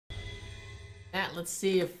That, let's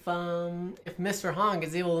see if Mr. Hong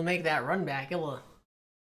is able to make that run back.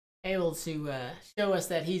 Able to show us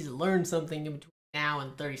that he's learned something in between now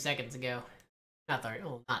and 30 seconds ago. Not 30.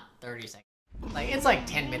 Oh, not 30 seconds. Like it's like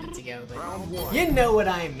 10 minutes ago, but you know what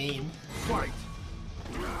I mean. Fight.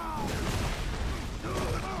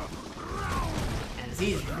 As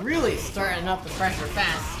he's really starting up the pressure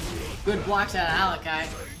fast. Good blocks out of Alekaii.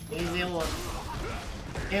 He's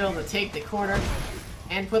able to take the corner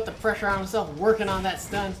and put the pressure on himself, working on that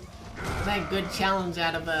stun. That good challenge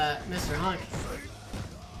out of Mr. Hunk.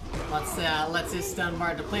 Lets his stun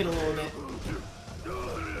bar deplete a little bit.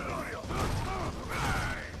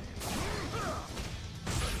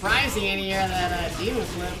 Surprising anti-air that demon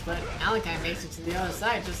flip, but Alekaii makes it to the other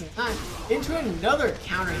side just in time. Into another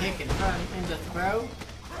counter hit and turn into throw.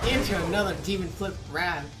 Into another demon flip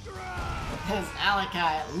grab. Has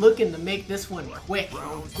Alekaii looking to make this one quick.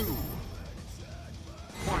 Oh,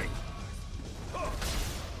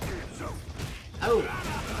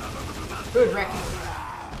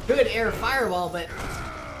 good air fireball, but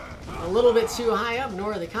a little bit too high up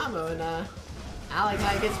north of the combo, and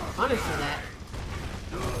Alekaii gets punished for that.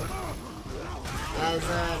 As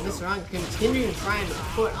Mr. Ron continues trying to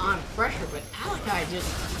put on pressure, but Alekaii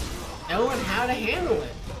just knowing how to handle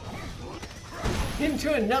it.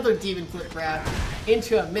 Into another demon flip grab,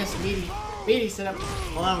 into a missed meaty setup,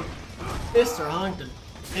 alone Mr. Hong to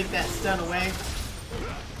take that stun away,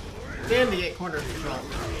 and to get corner control.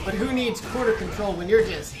 But who needs corner control when you're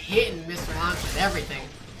just hitting Mr. Hong with everything?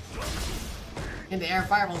 And the air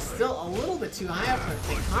fireball is still a little bit too high up for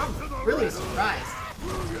the combo. Really surprised.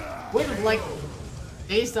 Would have liked,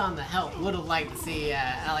 based on the help, would have liked to see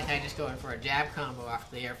Alekaii just going for a jab combo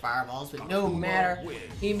after the air fireballs, but no matter,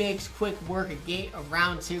 he makes quick work of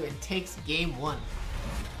round 2 and takes game 1.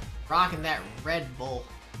 Rocking that Red Bull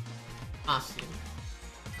costume.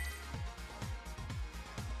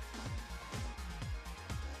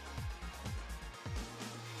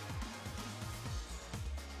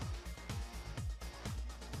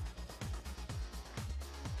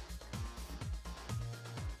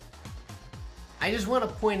 I just want to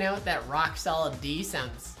point out that Rock Solid D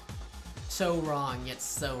sounds so wrong, yet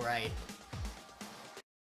so right.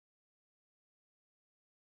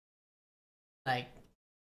 Like,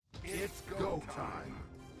 it's go time.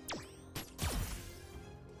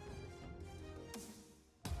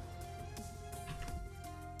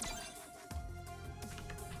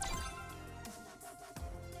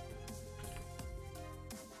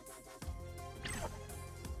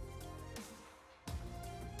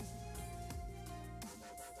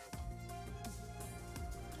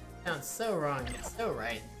 sounds so wrong, yet so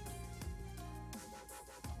right.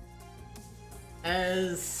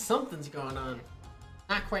 As something's going on.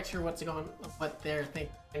 Not quite sure what they're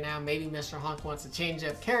thinking right now. Maybe Mr. Honk wants to change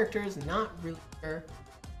up characters. Not really sure.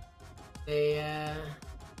 They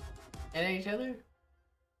at each other.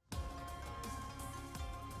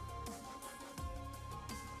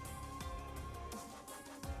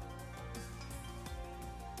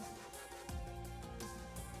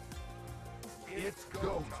 It's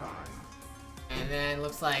go time. And then it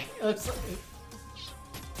looks like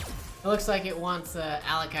it wants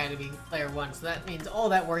Alekaii to be player 1, so that means all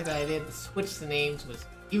that work that I did to switch the names was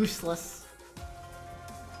useless.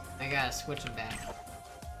 I gotta switch them back.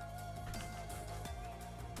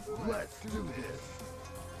 Let's do this.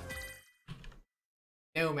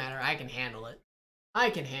 No matter, I can handle it. I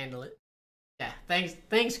can handle it. Yeah,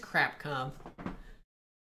 thanks Crapcom.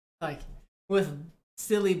 Like, with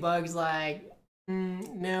silly bugs like,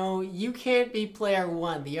 no, you can't be player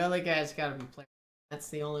 1. The other guy's gotta be player 1. That's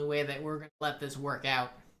the only way that we're gonna let this work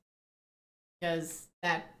out. Because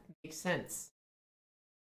that makes sense.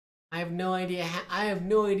 I have no idea how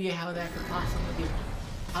that could possibly be,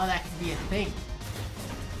 how that could be a thing.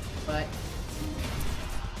 But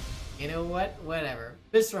you know what? Whatever.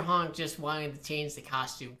 Mr. Honk just wanted to change the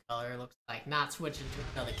costume color. Looks like not switching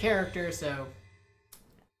to another character, so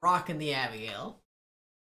rocking the Abigail.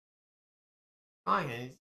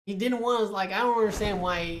 He didn't want to, like, I don't understand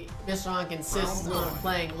why Mr. Honk insists on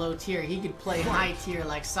playing low tier. He could play high tier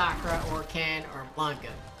like Sakura or Ken or Blanca.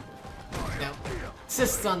 No,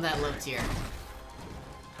 insists on that low tier.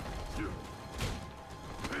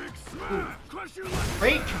 Ooh.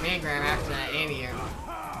 Great command grab after that anti-air.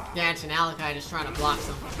 Dash and Alekaii just trying to block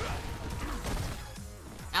something.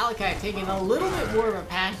 Alekaii taking a little bit more of a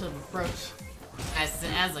passive approach. As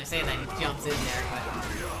I say that, he jumps in there, but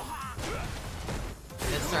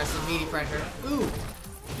that starts some meaty pressure. Ooh!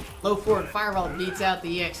 Low forward fireball beats out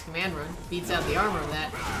the EX command run, beats out the armor of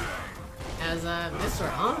that. As Mr.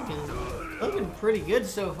 Honk is looking pretty good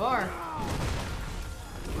so far.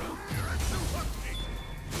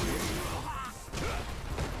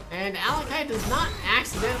 And Alekaii does not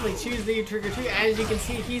accidentally choose V-Trigger 2. As you can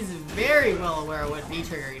see, he's very well aware of what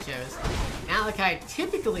V-Trigger he chose. Alekaii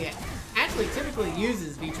typically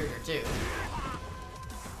uses V-Trigger 2.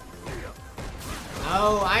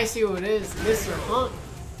 Oh, I see what it is.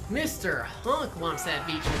 Mr. Honk wants that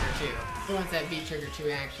V-Trigger 2. He wants that V-Trigger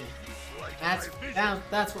 2 action.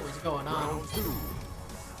 That's what was going on. Round 2.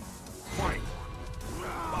 Fight.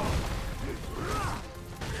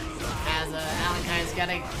 As Alekai's got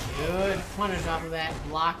a good punish off of that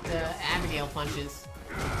blocked Abigail punches.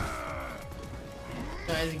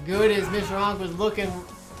 So as good as Mr. Honk was looking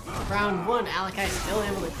round 1, Alekai's still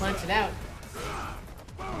able to clench it out.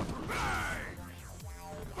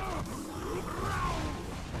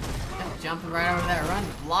 Jumping right over that run,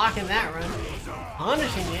 blocking that run,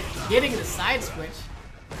 punishing it, getting the side switch.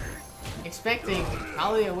 Expecting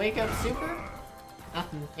probably a wake up super.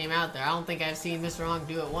 Nothing came out there. I don't think I've seen Mr. Honk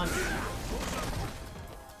do it once.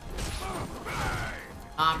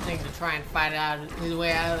 Opting to try and fight out his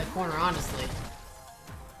way out of the corner, honestly.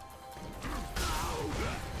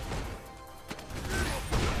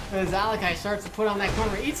 As Alekaii starts to put on that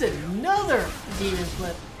corner, eats another Demon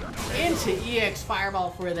Flip into EX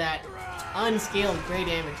Fireball for that unscaled great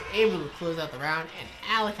damage, able to close out the round, and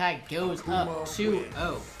Alekaii goes up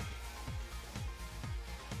 2-0.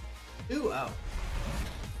 2-0.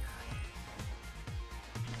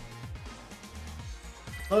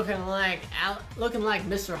 Looking like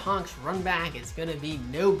Mr. Honk's run back is gonna be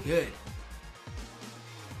no good.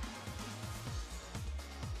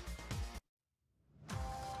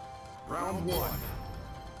 Round 1.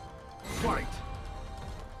 Fight.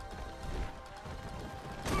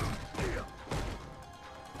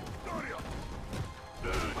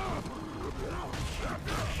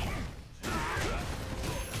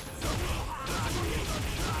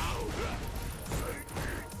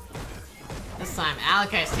 This time,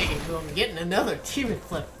 Alekai's taking to him and getting another Demon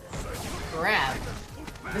Flip grab.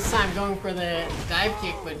 This time going for the dive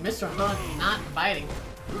kick, but Mr. Honk not biting.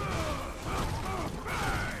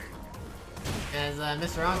 As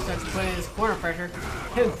Mr. Honk starts putting his corner pressure,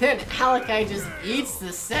 and then Alekaii just eats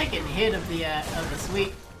the second hit of the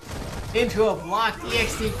sweep into a blocked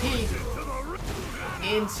EXTP,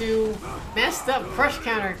 into messed up crush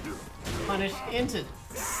counter punish, into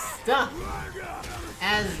stuff.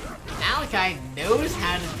 As Alekaii knows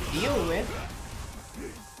how to deal with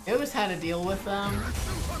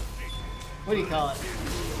what do you call it?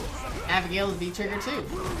 Abigail's V-Trigger 2.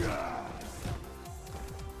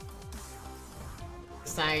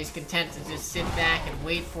 This time he's content to just sit back and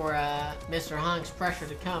wait for Mr. Honk's pressure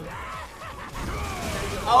to come.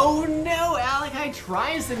 Oh no! Alekaii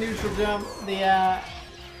tries to neutral jump the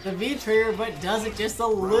V-Trigger, but does it just a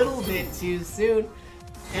little bit too soon.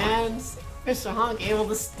 And Mr. Honk able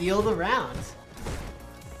to steal the round.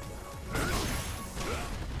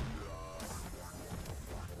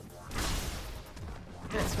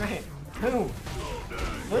 That's right. Boom.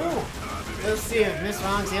 Boom. Let's see if Mr.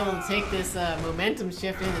 Honk's able to take this momentum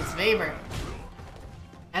shift in his favor.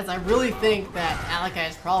 As I really think that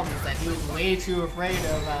Alekai's problem is that he was way too afraid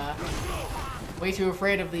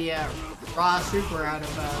of the raw super out of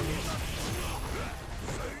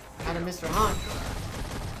Mr. Honk.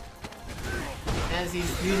 As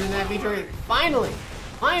he's using that V-Trigger, finally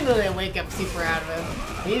a wake up super out of him.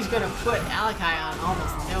 He's gonna put Alekaii on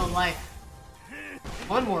almost no life.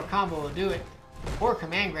 One more combo will do it. Or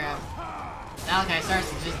command grab. Alekaii starts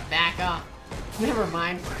to just back off. Never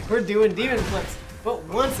mind, we're doing demon flips. But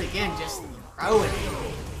once again, just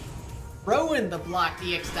throwing the blocked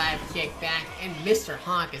EX dive kick back, and Mr.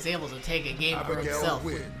 Honk is able to take a game for himself.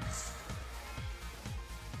 Wins.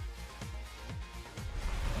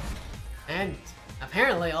 And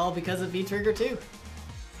apparently all because of V-Trigger 2.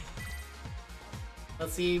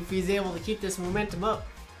 Let's see if he's able to keep this momentum up.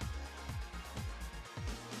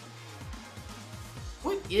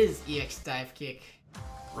 What is EX dive kick?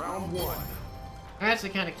 Round 1. I'm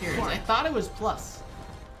actually kind of curious. I thought it was plus.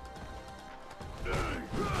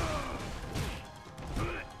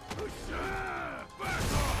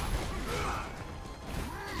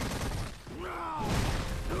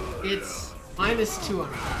 It's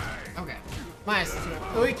 -200. Okay. -200.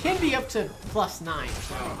 Oh, it can be up to +9,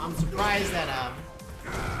 so I'm surprised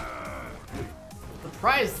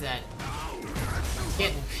that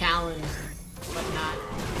getting challenged, but not.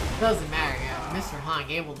 Doesn't matter, yeah. Mr.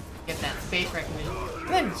 Honk able to get that face recognition,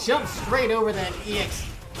 then jump straight over that EX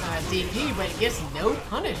DP, but gets no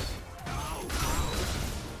punish.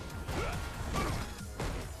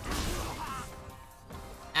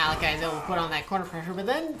 Alekaii is able to put on that corner pressure, but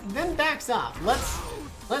then backs off. Let's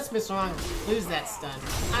Mr. Honk lose that stun.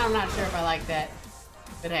 I'm not sure if I like that.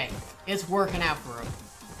 But hey, it's working out for him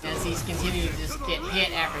as he's continuing to just get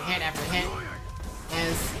hit after hit after hit.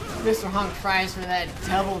 As Mr. Honk tries for that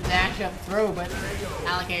double dash up throw, but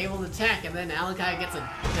Alekaii able to attack, and then Alekaii gets a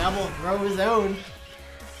double throw of his own.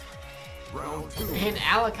 Round 2. And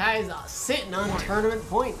Alekaii is sitting on tournament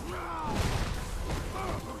point.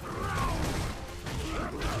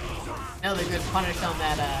 Another good punish on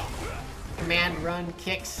that command run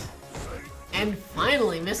kicks. And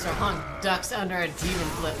finally, Mr. Honk ducks under a demon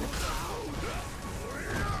flip.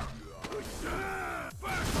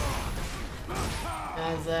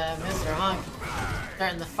 As Mr. Honk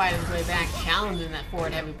starting to fight his way back, challenging that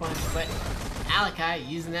forward heavy punch, but Alekaii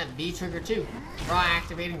using that V trigger too. Raw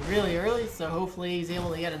activating really early, so hopefully he's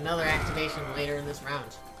able to get another activation later in this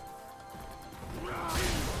round.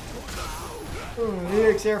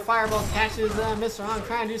 EX Air Fireball catches Mr. Honk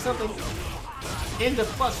trying to do something. Into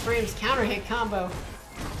plus frames counter hit combo.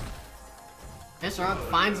 Mr. Honk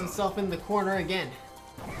finds himself in the corner again.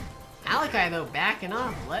 Alekaii though backing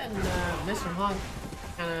off, letting Mr. Honk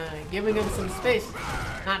giving him some space.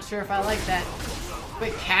 Not sure if I like that.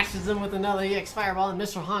 But catches him with another EX Fireball, and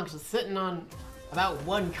Mr. Honk's is sitting on about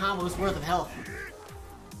one combo's worth of health.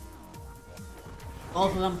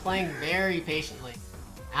 Both of them playing very patiently.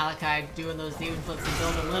 Alekaii doing those demon flips and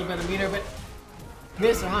building a little bit of meter, but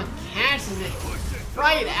Mr. Honk catches it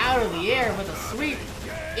right out of the air with a sweep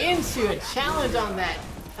into a challenge on that.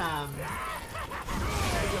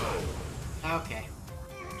 Okay.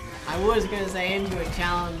 I was gonna say into a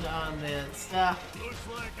challenge on the stuff.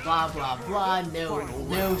 Blah blah blah.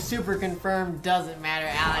 No super confirmed. Doesn't matter.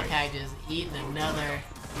 Alekaii just eating another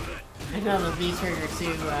V trigger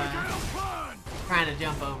to trying to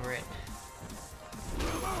jump over it.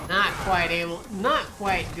 Not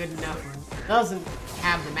quite good enough. Doesn't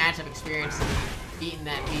have the matchup experience of beating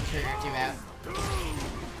that V trigger two out.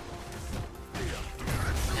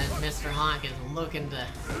 As Mr. Honk is looking to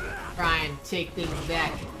try and take things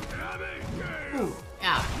back. Ooh,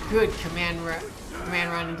 yeah, good command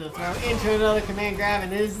run into the throw, into another command grab,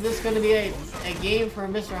 and is this going to be a game for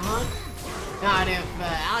Mr. Honk? Not if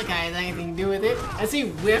Alekaii has anything to do with it. As he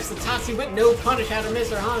whiffs the Tatsu, but no punish out of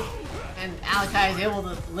Mr. Honk. And Alekaii is able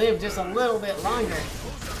to live just a little bit longer.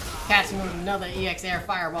 Catching him with another EX Air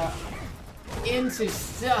Fireball. Into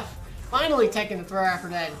stuff. Finally taking the throw after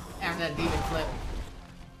that demon flip.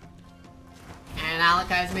 And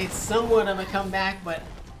Alekai's made somewhat of a comeback, but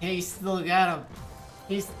he's still got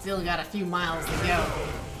a few miles to go.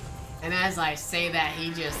 And as I say that,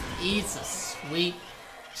 he just eats a sweep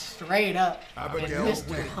straight up. And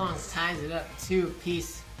Mr. Honk ties it up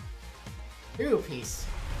 2-apiece. 2-apiece.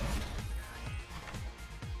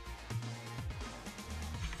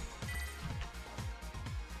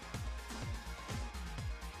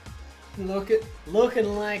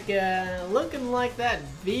 Looking like that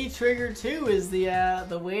V trigger 2 is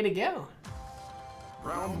the way to go.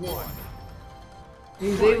 Round 1.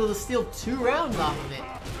 He's able to steal 2 rounds off of it.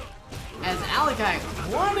 As Alekaii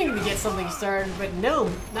wanting to get something started, but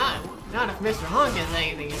no, not if Mr. Honk has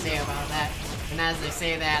anything to say about that. And as they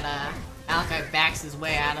say that, Alekaii backs his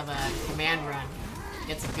way out of a command run,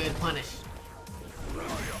 gets a good punish,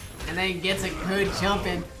 and then gets a good jump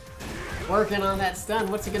in. Working on that stun.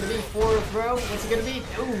 What's it gonna be? Forward throw? What's it gonna be?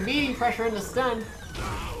 Ooh, meeting pressure in the stun.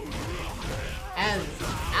 As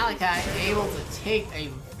Alekaii able to take a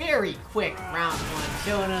very quick round 1,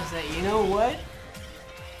 showing us that, you know what?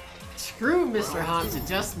 Screw Mr. Honk's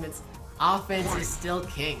adjustments. Offense is still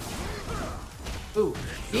king. Ooh,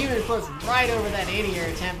 demon flips right over that 80-year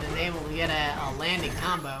attempt and able to get a landing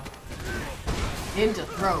combo. Into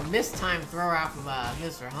throw. Mistimed throw out from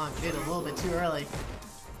Mr. Honk. Did a little bit too early.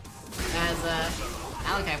 As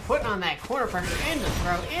Alekaii putting on that corner pressure into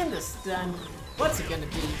throw, into stun. What's it gonna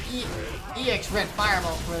be? EX Red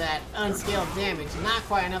Fireball for that unscaled damage. Not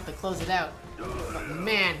quite enough to close it out. But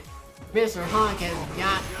man, Mr. Honk has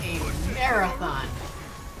got a marathon.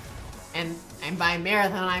 And by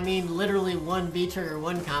marathon I mean literally 1 V trigger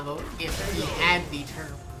 1 combo if he had V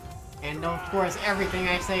trigger. And of course everything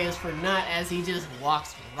I say is for naught as he just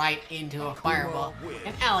walks right into a fireball.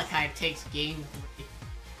 And Alekaii takes game 3.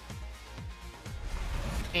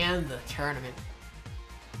 And the tournament.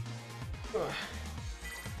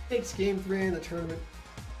 Takes game 3 in the tournament.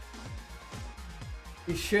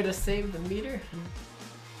 You should have saved the meter.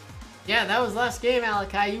 Yeah, that was last game,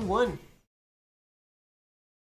 Alekaii. You won.